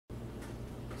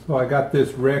So I got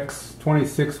this Rex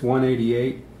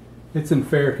 26188. It's in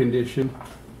fair condition.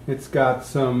 It's got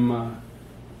some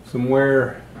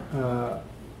wear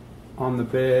on the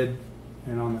bed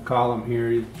and on the column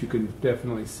here that you can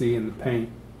definitely see in the paint.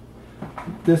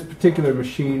 This particular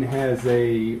machine has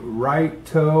a right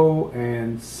toe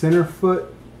and center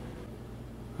foot.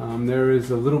 There is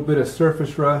a little bit of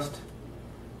surface rust,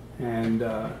 and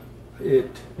it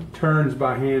turns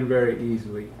by hand very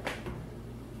easily.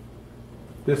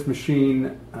 This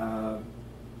machine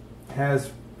has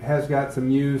got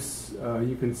some use.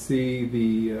 You can see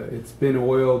it's been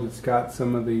oiled. It's got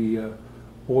some of the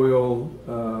oil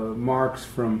marks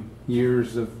from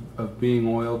years of being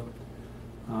oiled,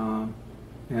 and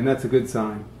that's a good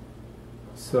sign.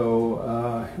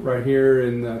 So right here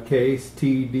in the case,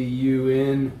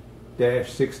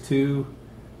 TDU-N62.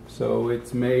 So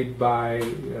it's made by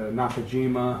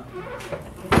Nakajima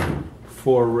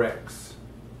for Rex,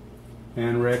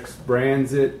 and Rex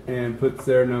brands it and puts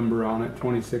their number on it,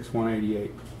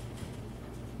 26188.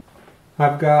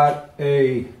 I've got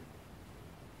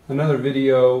another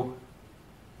video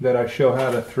that I show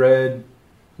how to thread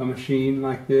a machine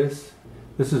like this.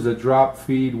 This is a drop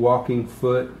feed walking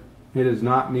foot. It is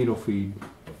not needle feed.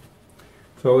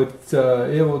 So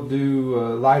it will do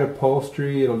light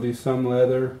upholstery. It'll do some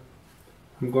leather.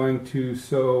 I'm going to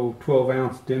sew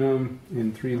 12-ounce denim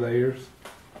in 3 layers.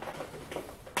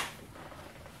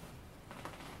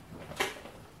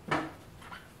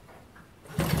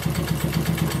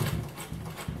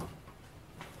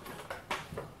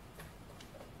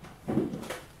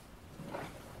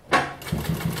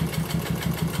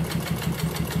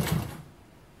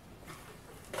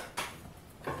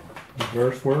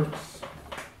 Reverse works.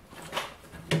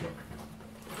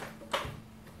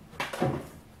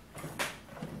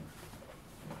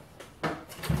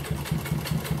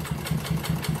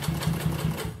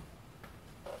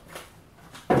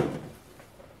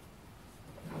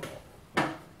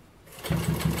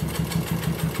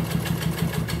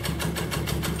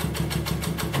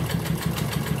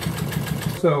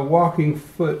 So walking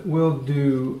foot will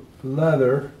do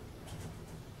leather.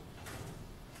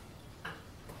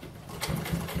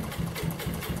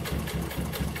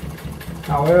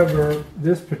 However,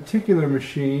 this particular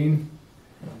machine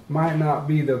might not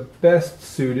be the best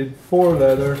suited for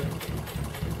leather,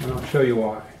 and I'll show you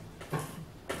why.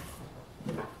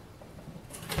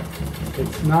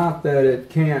 It's not that it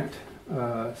can't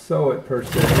sew it per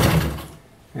se,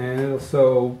 and it'll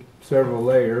sew several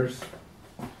layers.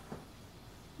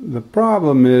 The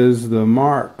problem is the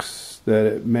marks that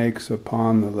it makes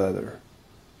upon the leather.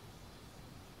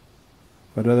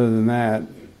 But other than that,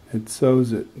 it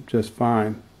sews it just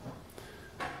fine.